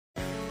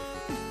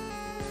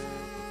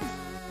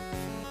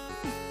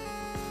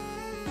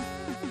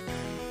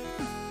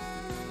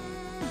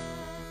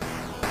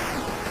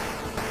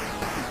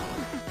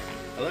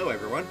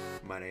everyone,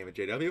 my name is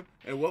JW,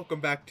 and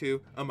welcome back to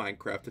a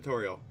Minecraft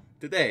tutorial.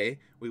 Today,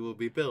 we will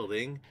be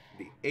building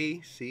the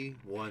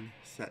AC-1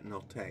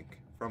 Sentinel tank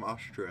from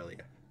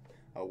Australia,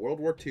 a World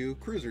War II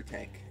cruiser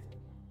tank.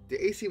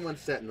 The AC-1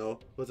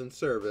 Sentinel was in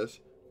service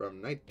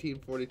from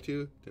 1942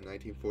 to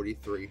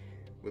 1943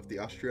 with the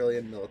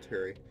Australian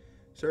military,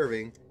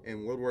 serving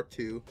in World War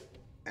II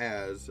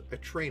as a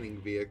training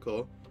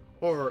vehicle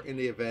or in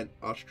the event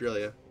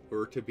Australia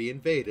were to be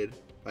invaded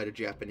by the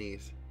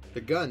Japanese. The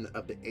gun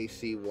of the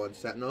AC-1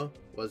 Sentinel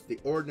was the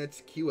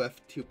Ordnance QF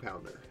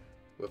 2-pounder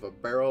with a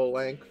barrel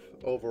length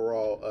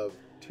overall of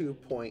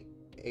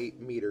 2.8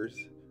 meters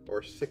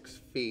or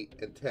 6 feet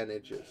and 10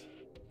 inches.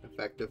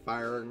 Effective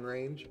firing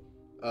range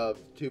of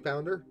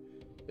 2-pounder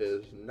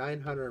is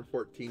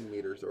 914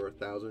 meters or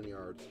 1,000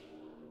 yards.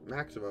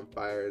 Maximum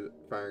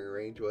firing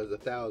range was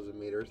 1,000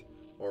 meters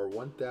or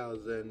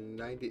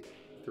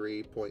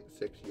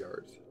 1,093.6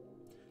 yards.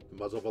 The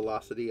muzzle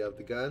velocity of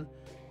the gun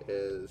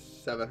is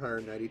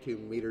 792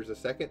 meters a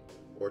second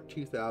or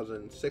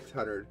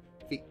 2,600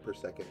 feet per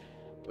second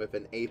with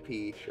an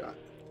AP shot.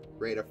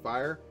 Rate of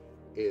fire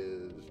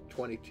is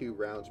 22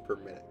 rounds per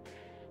minute.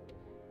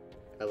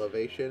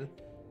 Elevation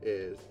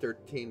is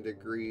 13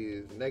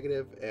 degrees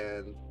negative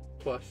and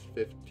plus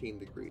 15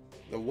 degrees.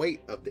 The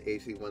weight of the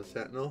AC-1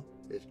 Sentinel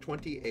is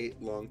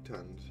 28 long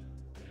tons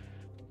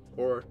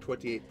or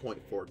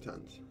 28.4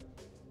 tons.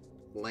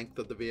 Length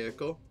of the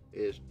vehicle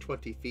is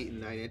 20 feet and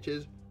 9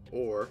 inches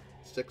or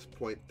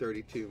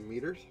 6.32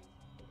 meters.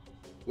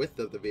 Width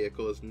of the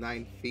vehicle is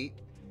 9 feet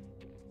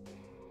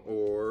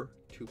or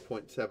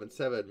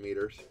 2.77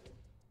 meters.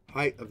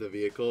 Height of the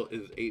vehicle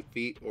is 8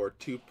 feet or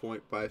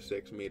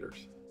 2.56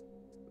 meters.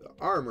 The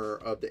armor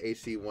of the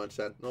AC-1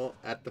 Sentinel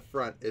at the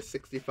front is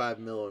 65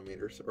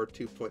 millimeters or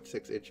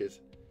 2.6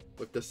 inches,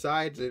 with the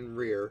sides and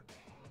rear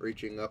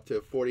reaching up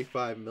to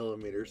 45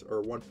 millimeters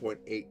or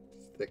 1.8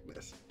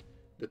 thickness.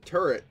 The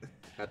turret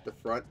at the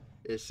front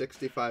is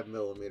 65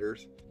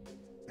 millimeters,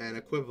 and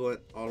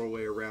equivalent all the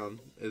way around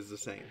is the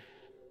same.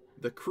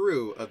 The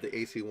crew of the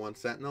AC-1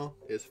 Sentinel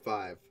is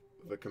 5,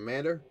 with a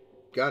commander,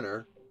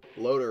 gunner,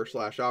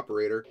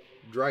 loader/operator,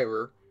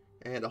 driver,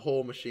 and a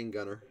whole machine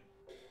gunner.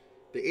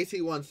 The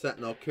AC-1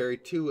 Sentinel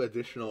carried 2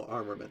 additional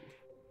armament,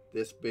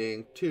 this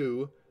being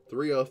 2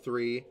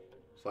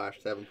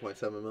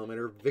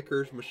 303/7.7mm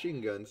Vickers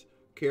machine guns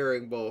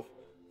carrying both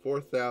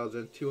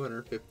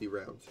 4,250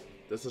 rounds.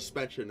 The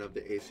suspension of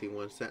the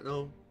AC-1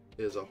 Sentinel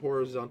is a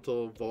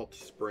horizontal vault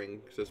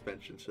spring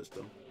suspension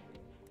system.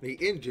 The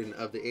engine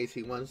of the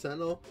AC-1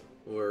 Sentinel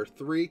were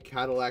 3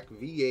 Cadillac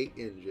V8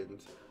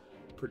 engines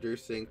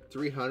producing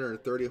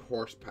 330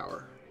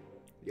 horsepower.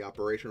 The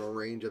operational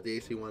range of the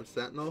AC-1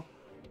 Sentinel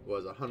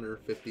was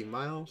 150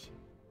 miles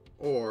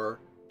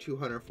or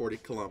 240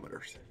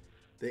 kilometers.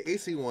 The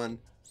AC-1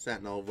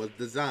 Sentinel was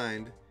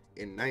designed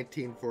in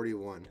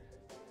 1941,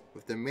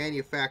 with the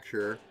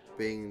manufacturer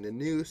being the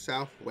New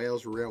South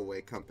Wales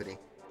Railway Company.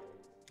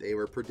 They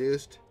were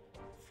produced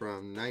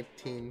from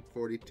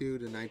 1942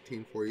 to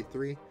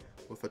 1943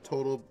 with a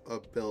total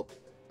built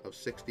of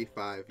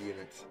 65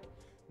 units,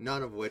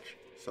 none of which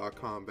saw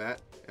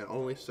combat and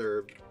only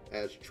served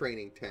as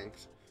training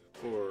tanks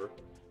for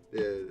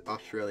the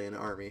Australian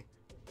Army,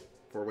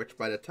 for which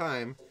by the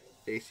time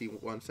the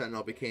AC-1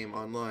 Sentinel became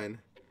online,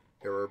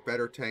 there were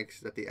better tanks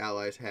that the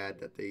Allies had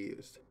that they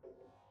used.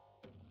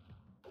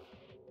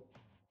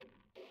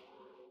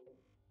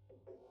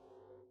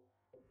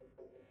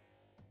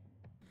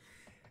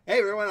 Hey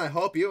everyone, I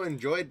hope you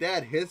enjoyed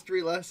that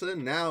history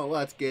lesson. Now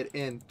let's get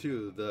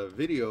into the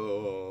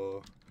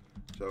video.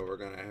 So we're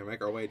gonna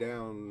make our way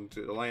down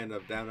to the land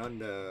of Down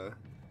Under.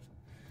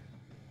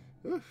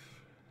 Oof.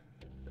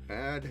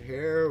 And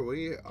here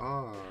we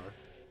are.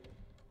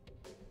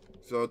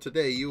 So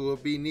today you will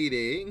be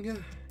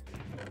needing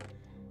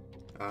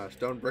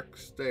stone brick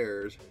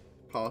stairs,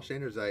 polished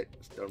andesite,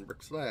 stone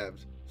brick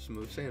slabs,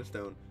 smooth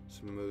sandstone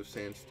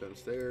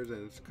stairs,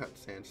 and cut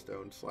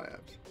sandstone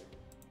slabs,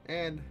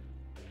 and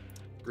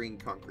green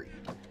concrete.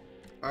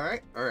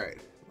 Alright.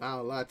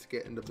 Now let's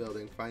get into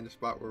building. Find a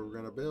spot where we're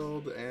gonna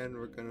build, and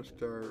we're gonna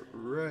start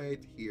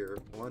right here.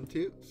 1,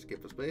 2,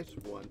 skip a space,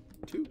 1,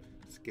 2,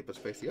 skip a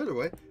space the other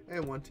way,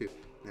 and 1, 2.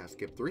 Now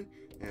skip 3,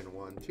 and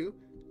 1, 2,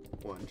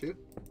 1, 2,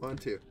 1,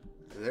 2.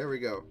 There we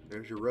go.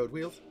 There's your road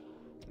wheels.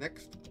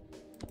 Next.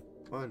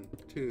 1,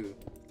 2,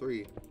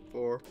 3,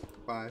 4,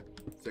 5,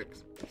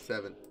 6,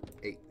 7,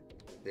 8.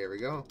 There we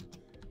go.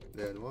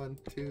 Then 1,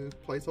 2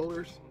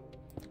 placeholders,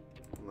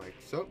 like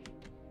so,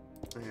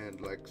 and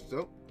like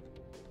so.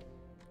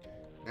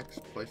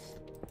 Next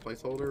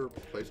placeholder,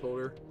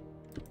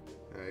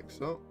 like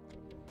so,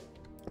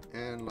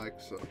 and like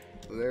so.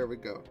 So there we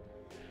go.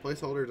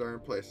 Placeholders are in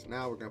place.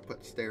 Now we're going to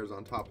put stairs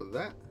on top of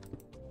that,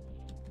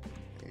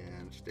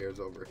 and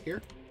stairs over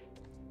here.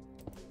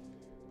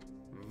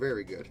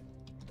 Very good.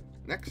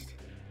 Next,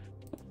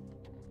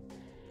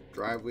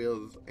 drive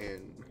wheels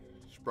and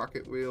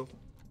sprocket wheels.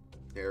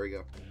 There we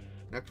go.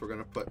 Next, we're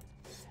going to put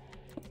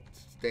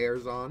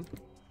stairs on.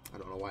 I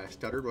don't know why I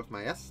stuttered with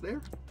my S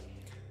there.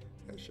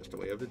 That's just a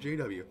way of the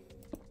JW.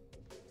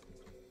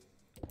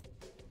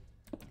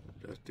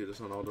 Let's do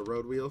this on all the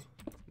road wheels.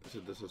 This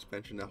is the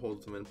suspension that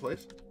holds them in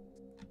place.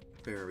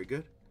 Very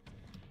good.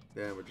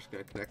 Then we're just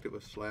going to connect it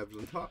with slabs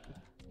on top.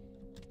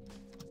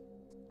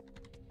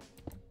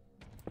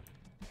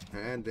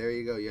 And there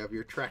you go. You have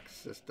your track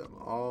system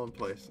all in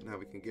place. Now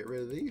we can get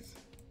rid of these.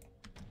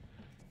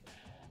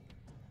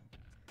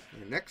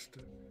 And next,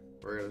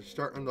 we're going to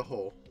start on the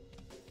hole.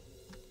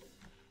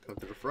 Come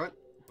to the front,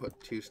 put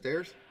 2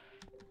 stairs,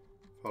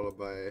 followed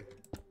by,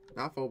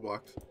 not full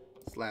blocks,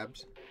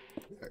 slabs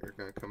that are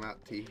going to come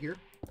out to here.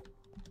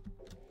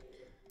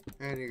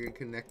 And you're going to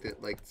connect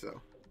it like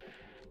so.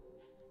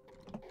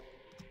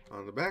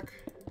 On the back,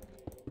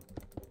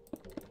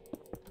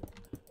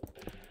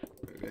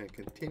 we're going to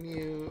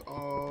continue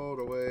all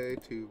the way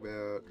to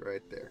about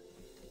right there.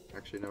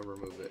 Actually, no,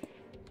 remove it.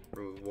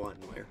 Remove 1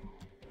 layer.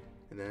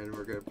 And then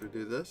we're going to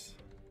do this.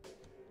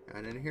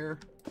 And in here,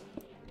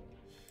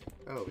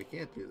 oh, we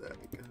can't do that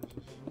because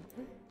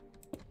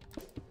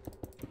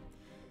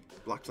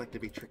blocks like to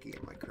be tricky in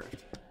Minecraft.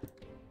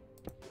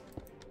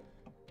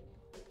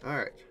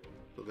 Alright,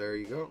 so there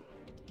you go.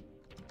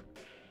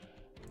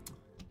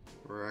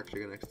 We're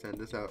actually going to extend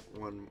this out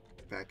 1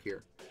 back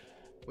here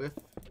with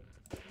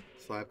a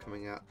slab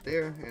coming out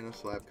there and a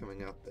slab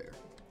coming out there.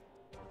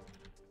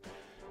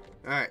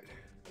 Alright,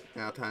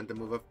 now time to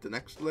move up the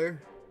next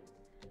layer.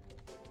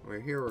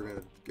 Right here we're going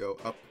to go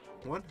up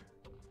 1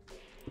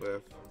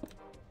 with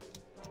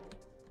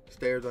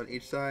stairs on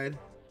each side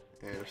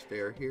and a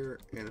stair here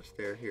and a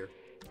stair here.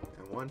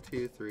 And 1,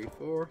 2, 3,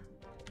 4.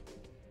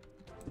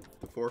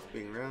 The 4th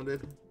being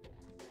rounded.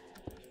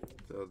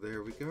 So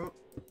there we go.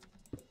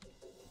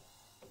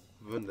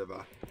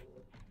 Wunderbar.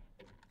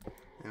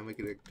 And we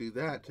can do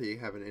that till you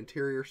have an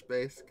interior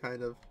space,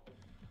 kind of.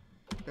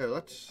 Yeah,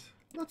 let's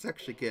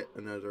actually get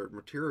another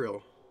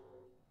material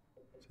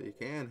so you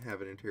can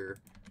have an interior.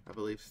 I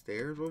believe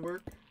stairs will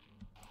work.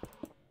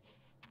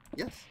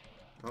 Yes.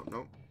 Oh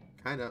no,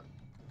 kind of.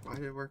 Why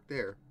did it work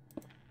there?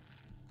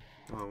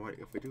 Oh, what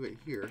if we do it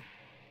here?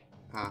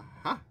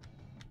 Aha.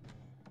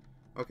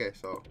 Okay,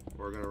 so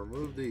we're gonna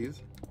remove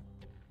these,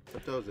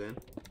 put those in,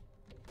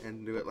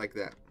 and do it like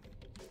that.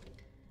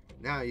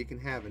 Now you can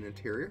have an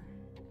interior.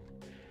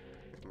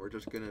 And we're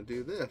just gonna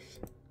do this.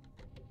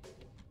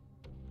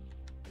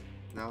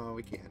 No,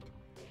 we can't.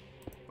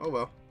 Oh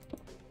well.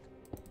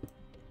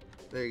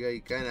 There you go,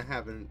 you kind of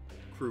have a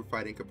crew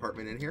fighting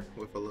compartment in here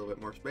with a little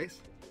bit more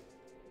space.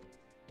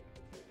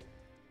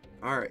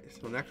 Alright,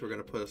 so next we're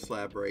going to put a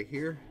slab right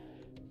here.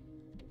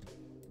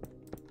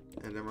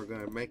 And then we're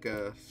going to make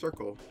a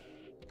circle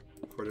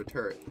for the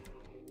turret.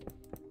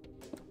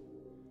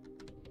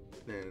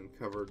 And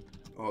cover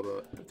all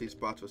the empty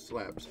spots with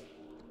slabs.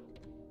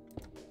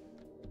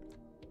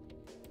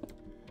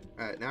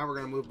 Alright, now we're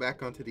going to move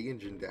back onto the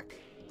engine deck,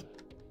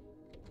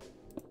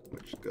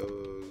 which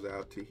goes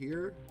out to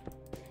here.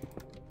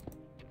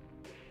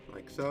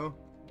 Like so,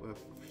 with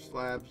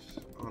slabs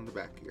on the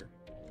back here.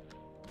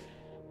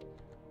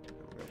 And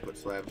we're going to put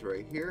slabs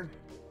right here,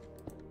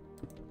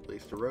 at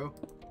least a row,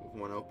 with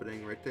 1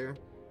 opening right there.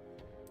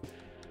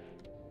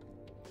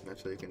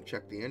 That's so you can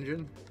check the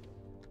engine.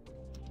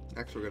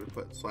 Next we're going to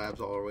put slabs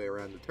all the way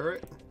around the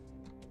turret,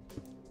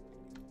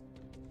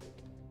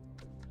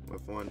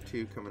 with 1,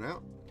 2 coming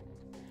out.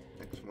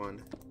 Next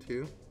 1,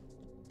 2,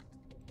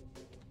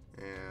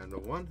 and a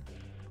 1.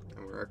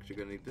 And we're actually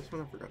going to need this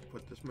one. I forgot to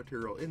put this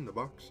material in the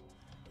box.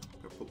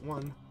 I'm going to put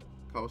 1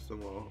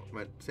 cobblestone wall,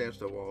 my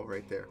sandstone wall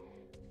right there.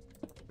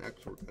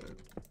 Next we're going to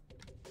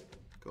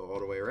go all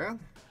the way around.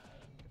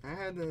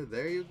 And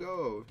there you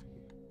go.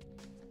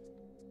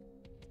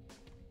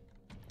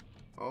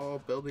 All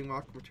building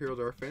block materials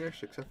are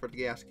finished except for the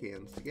gas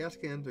cans. The gas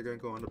cans are going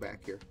to go on the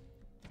back here.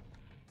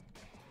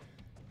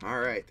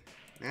 Alright,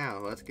 now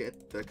let's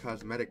get the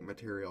cosmetic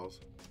materials,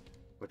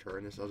 which are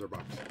in this other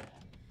box.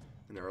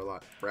 And there are a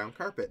lot. Brown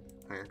carpet,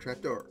 iron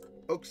trapdoor,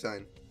 oak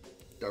sign,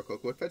 dark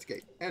oak wood fence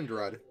gate, end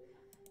rod,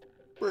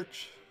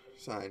 birch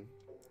sign,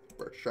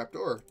 birch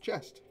trapdoor,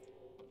 chest,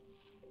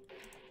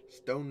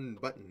 stone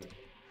button.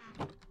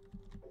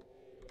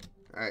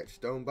 Alright,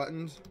 stone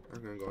buttons are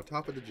going to go on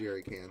top of the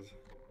jerry cans.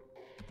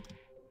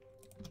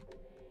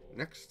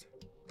 Next,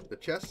 the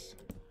chests,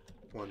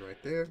 1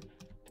 right there,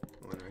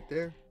 1 right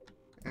there,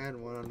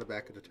 and 1 on the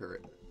back of the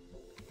turret.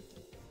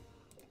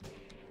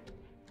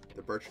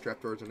 The birch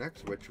trapdoors are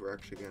next, which we're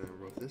actually going to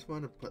remove this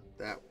one and put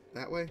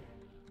that way.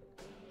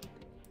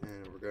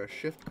 And we're going to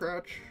shift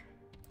crouch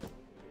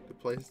to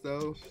place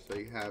those so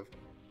you have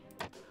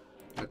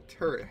a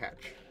turret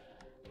hatch.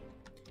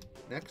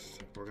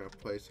 Next, we're going to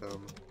place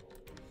them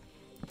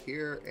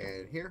here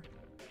and here.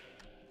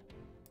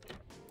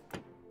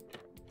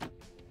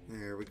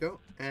 There we go.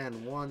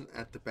 And 1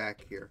 at the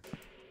back here.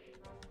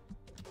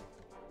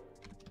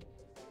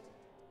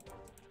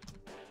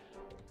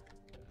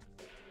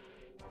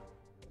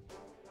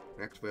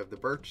 Next we have the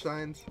birch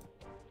signs.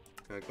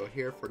 Gonna go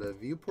here for the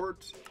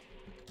viewports.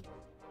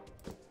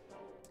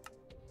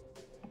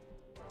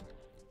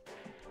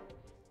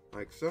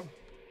 Like so.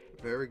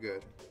 Very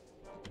good.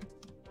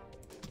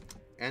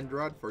 End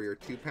rod for your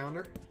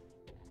 2-pounder.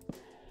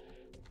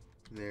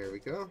 There we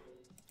go.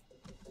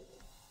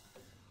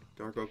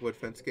 dark oak wood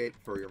fence gate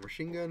for your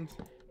machine guns.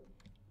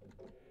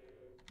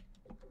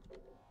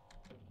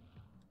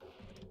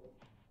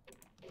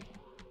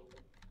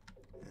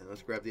 And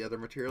let's grab the other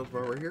materials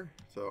while we're here.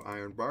 So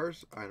iron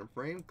bars, iron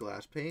frame,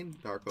 glass pane,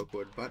 dark oak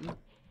wood button.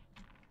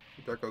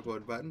 The dark oak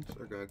wood buttons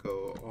are going to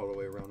go all the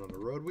way around on the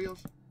road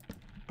wheels.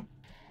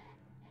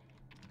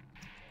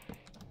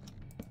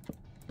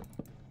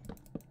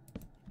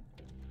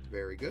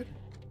 Very good.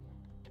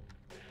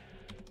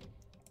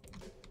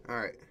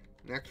 Alright,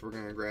 next we're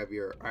going to grab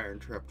your iron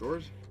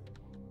trapdoors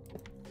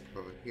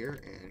over here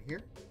and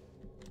here.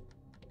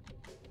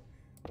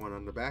 One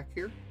on the back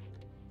here.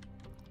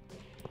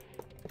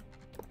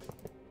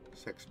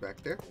 6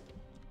 back there.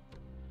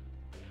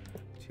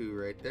 2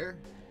 right there.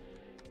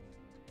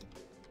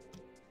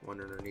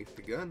 1 underneath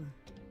the gun.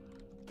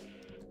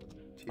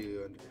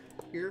 2 under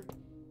here.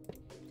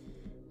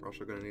 We're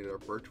also going to need our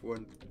birch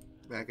wood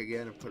back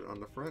again and put it on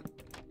the front.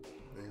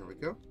 There we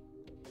go.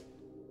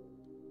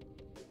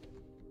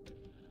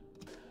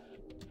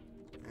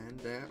 And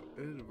that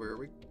is where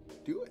we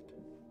do it.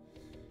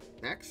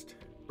 Next,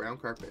 brown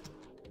carpet.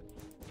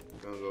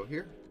 Gonna go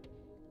here,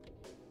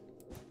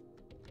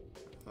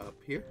 up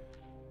here,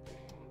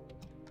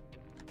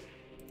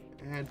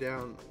 and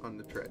down on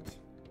the treads.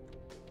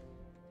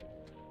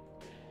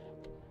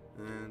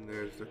 And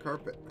there's the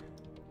carpet.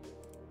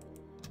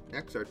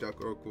 Next, our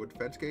dark oak wood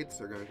fence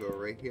gates are gonna go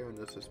right here on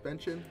the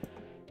suspension.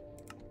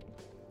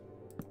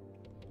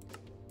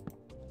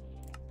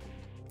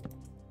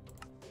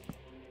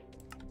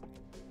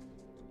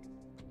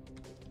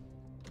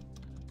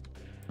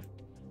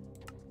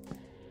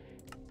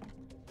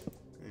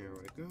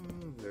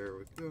 There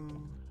we go.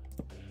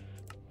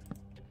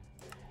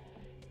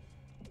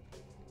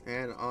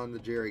 And on the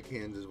jerry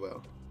cans as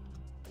well.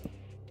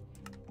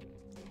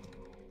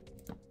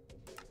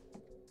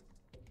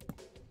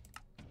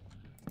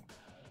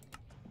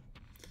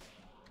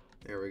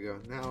 There we go.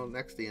 Now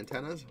next the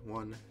antennas.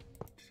 1,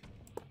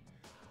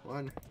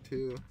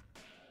 2,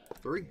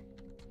 3.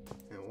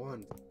 And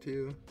 1,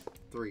 2,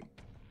 3.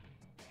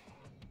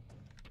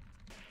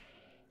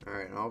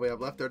 Alright, and all we have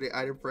left are the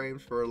item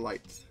frames for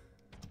lights.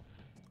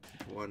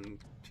 1,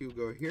 2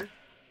 go here,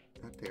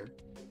 not there,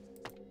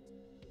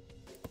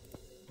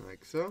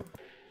 like so,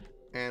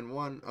 and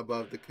 1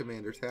 above the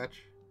commander's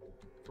hatch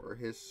for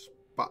his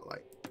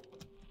spotlight.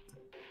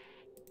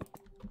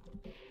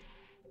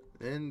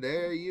 And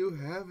there you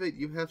have it.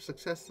 You have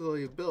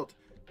successfully built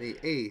the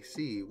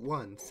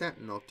AC-1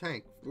 Sentinel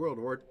tank, World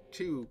War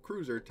II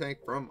cruiser tank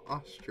from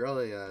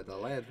Australia, the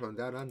land from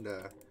down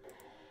under.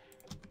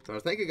 So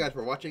thank you guys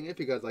for watching. If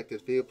you guys like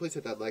this video, please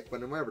hit that like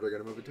button wherever they're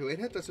going to move it to, and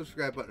hit the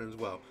subscribe button as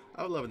well.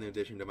 I would love an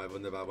addition to my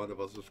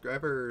wonderful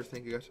subscribers.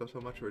 Thank you guys so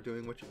much for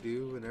doing what you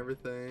do and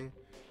everything.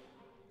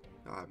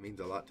 It means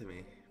a lot to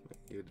me.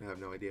 You'd have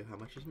no idea how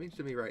much this means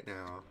to me right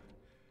now.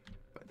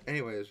 But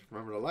anyways,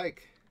 remember to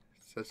like,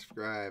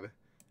 subscribe,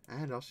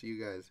 and I'll see you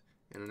guys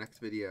in the next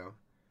video.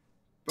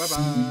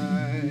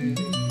 Bye-bye!